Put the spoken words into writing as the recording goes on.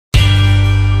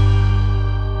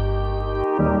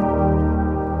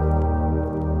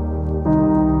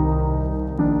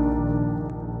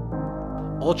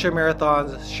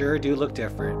ultramarathons sure do look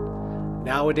different.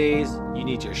 Nowadays, you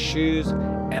need your shoes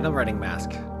and a running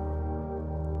mask.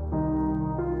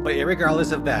 But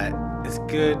irregardless of that, it's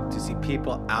good to see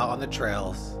people out on the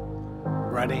trails,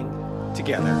 running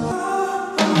together.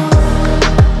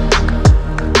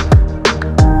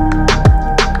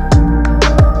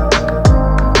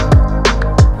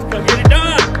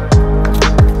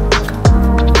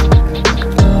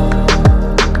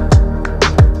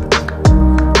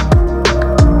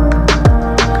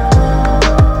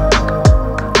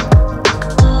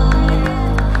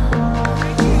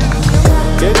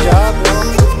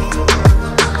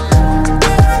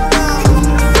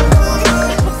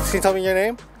 Can you tell me your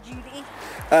name? Judy.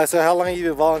 So how long have you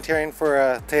been volunteering for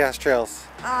Tejas Trails?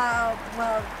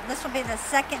 Well, this will be the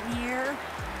second year.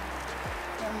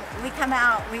 And we come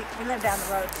out, we live down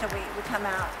the road, so we come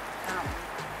out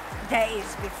days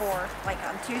before, like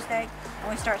on Tuesday, and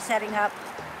we start setting up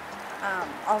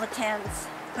all the tents,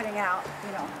 putting out,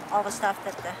 you know, all the stuff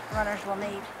that the runners will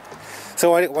need. So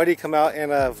why do you come out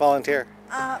and volunteer?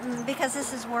 Because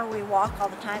this is where we walk all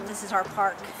the time. This is our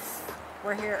park.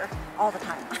 We're here all the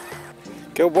time.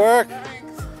 Good work.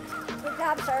 Thanks. Good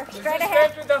job, sir. Straight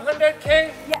ahead. The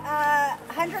 100K? Yeah,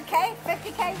 100K?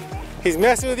 50K, you mean? He's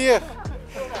messing with you.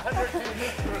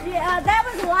 Yeah, that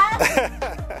was last.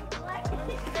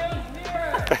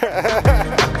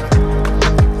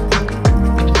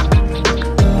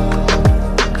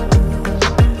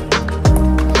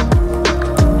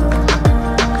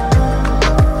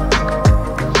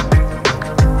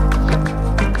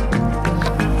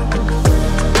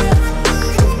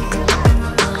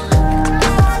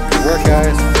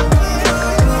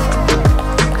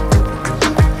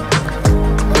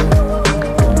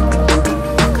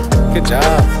 Good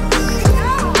job.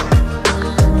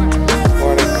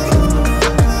 Morning.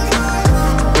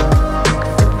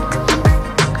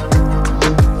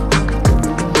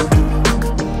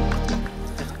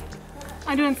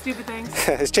 I'm doing stupid things.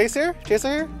 Is Chase here? Chase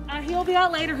here? He'll be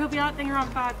out later. He'll be out there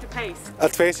around 5 to pace.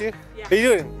 Let's face you? Yeah. What are you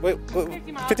doing? Wait,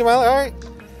 50 miles. 50 miles? All right.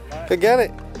 Go get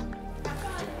it.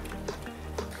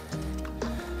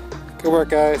 Good work,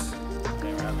 guys.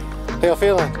 How y'all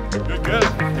feeling? Good, good.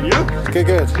 And you? Good,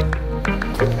 good.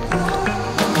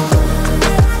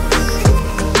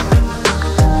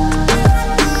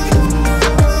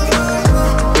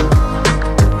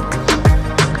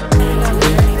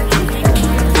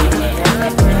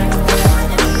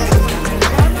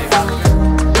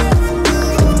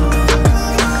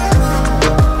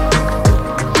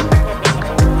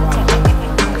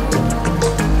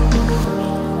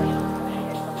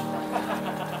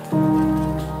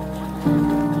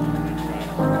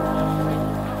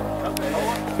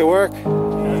 Good work.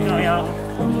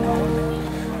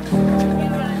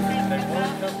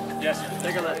 Yes,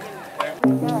 take a look.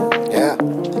 Yeah,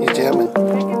 he's jamming.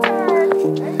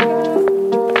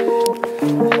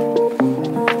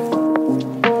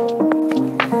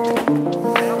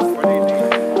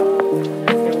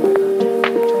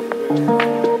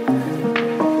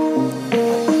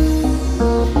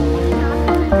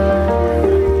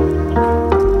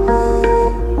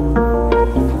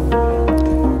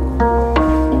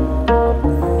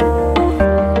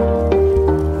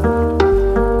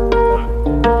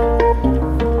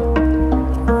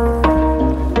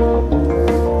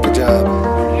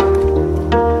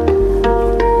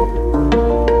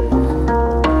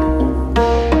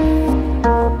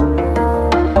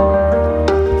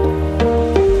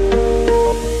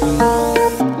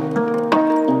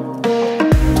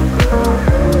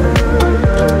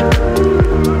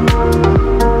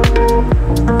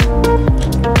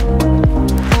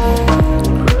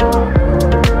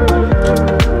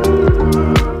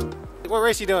 What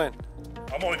race you doing?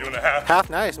 I'm only doing a half. Half?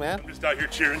 Nice, man. I'm just out here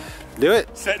cheering. Do it.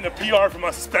 Setting a PR for my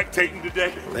spectating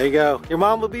today. There you go. Your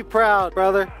mom will be proud,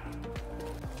 brother.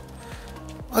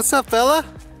 What's up, fella?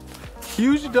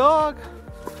 Huge dog.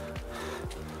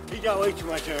 He got way too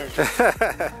much energy.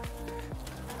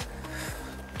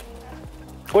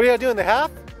 What are y'all doing, the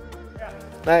half? Yeah.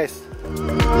 Nice.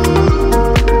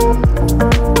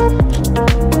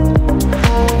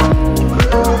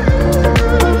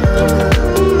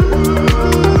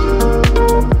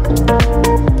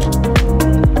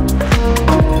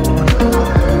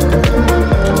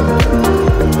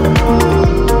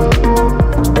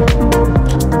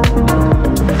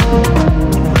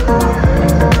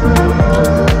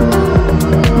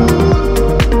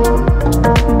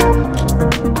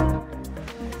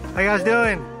 How you guys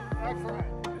doing? Excellent.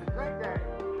 Great day.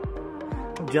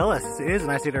 I'm jealous. It is a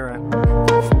nice day to run.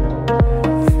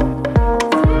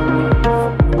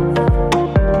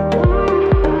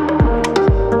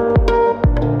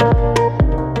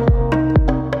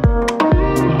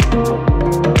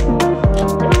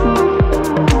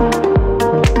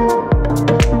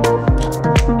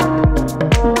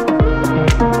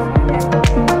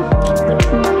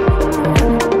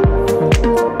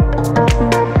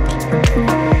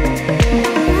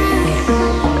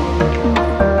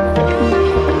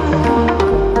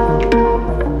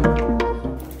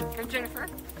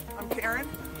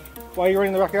 Why are you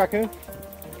running the Rocky Raccoon?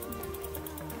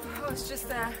 Oh, it's just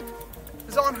It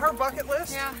was on her bucket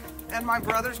list. yeah. And my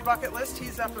brother's bucket list.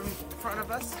 He's up in front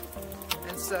of us.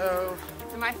 And so,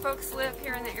 And my folks live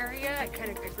here in the area. I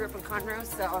grew up in Conroe,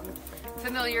 so I'm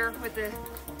familiar with the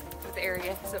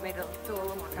area, so it made it feel a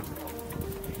little more comfortable.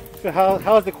 So how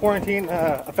has the quarantine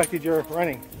affected your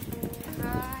running?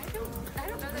 I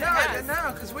don't know that no, it I has. didn't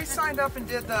know, because we signed up and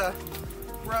did the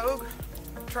Rogue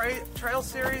Trail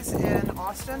Series in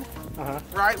Austin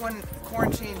right when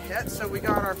quarantine hit. So we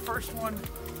got our first one.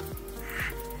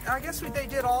 I guess they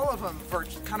did all of them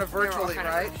kind of virtually, They were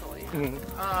all right? Virtually.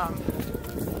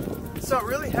 So it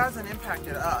really hasn't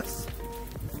impacted us.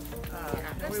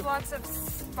 Yeah, there's lots of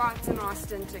spots in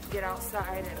Austin to get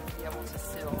outside and be able to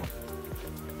still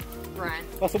run.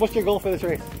 Oh, so what's your goal for this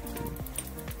race?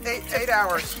 8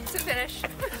 hours. To finish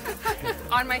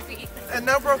on my feet. And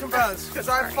no broken bones, because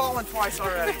I've fallen twice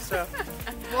already. So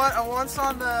once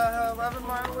on the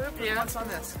 11-mile loop and once on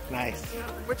this. Nice.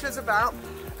 Which is about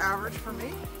average for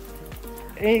me.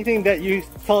 Anything that you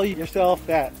tell yourself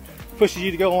that pushes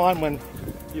you to go on when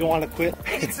you don't want to quit?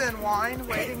 Pizza and wine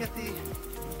waiting at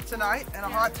tonight in a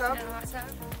hot tub. In a hot tub.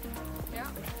 Yeah.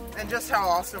 And just how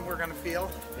awesome we're going to feel.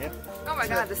 Yeah. Oh my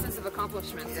God, the sense of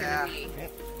accomplishment is Yeah. going to be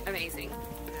amazing.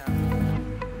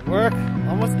 Work,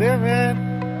 almost there, man.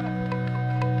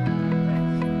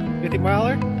 50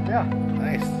 miler? Yeah.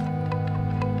 Nice.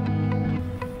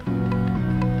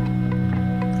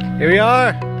 Here we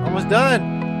are, almost done.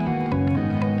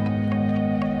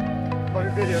 Love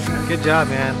your videos, man. Good job,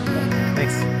 man.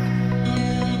 Thanks.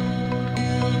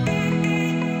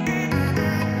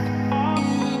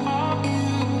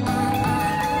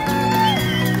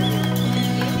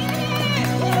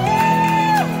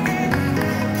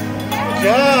 Good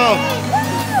job.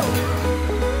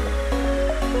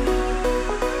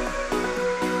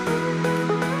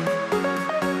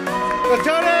 Let's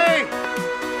go,